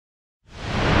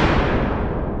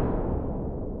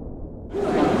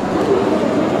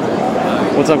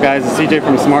What's up guys, it's CJ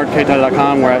from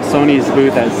smartketai.com. We're at Sony's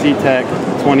booth at CEATEC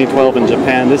 2012 in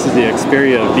Japan. This is the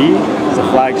Xperia V. It's a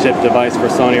flagship device for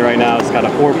Sony right now. It's got a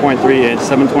 4.3-inch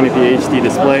 720p HD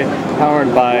display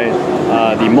powered by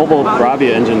the Mobile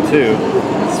BRAVIA Engine 2.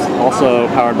 It's also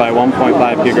powered by 1.5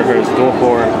 GHz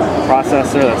dual-core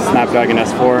processor, that's Snapdragon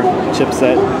S4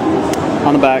 chipset.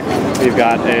 On the back, we've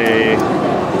got a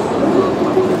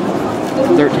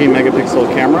 13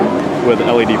 megapixel camera with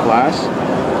LED flash.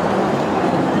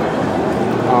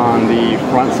 On the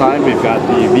front side, we've got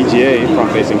the VGA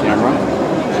front-facing camera.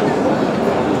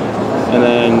 And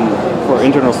then for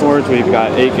internal storage, we've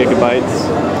got 8 gigabytes.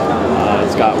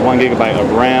 It's got 1 gigabyte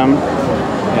of RAM.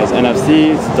 It has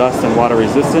NFC, it's dust and water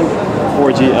resistant,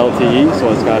 4G LTE,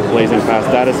 so it's got blazing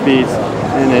fast data speeds,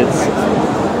 and it's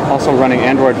also running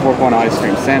Android 4.0 Ice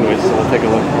Cream Sandwich, so we'll take a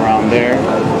look around there.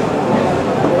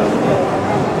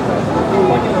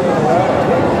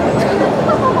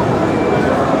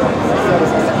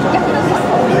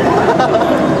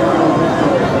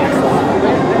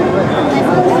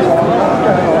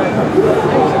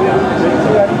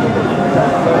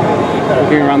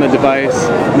 Looking around the device,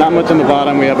 not much on the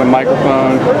bottom. We have a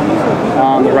microphone.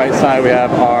 On the right side we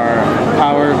have our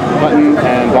power button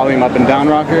and volume up and down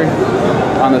rocker.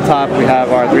 On the top we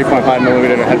have our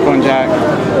 3.5mm headphone jack.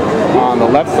 On the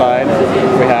left side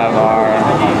we have our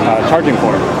charging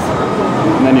port.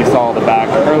 And then you saw the back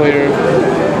earlier,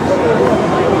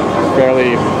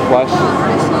 fairly flush.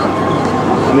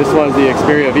 And this was the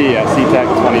Xperia V at CEATEC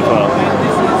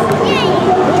 2012.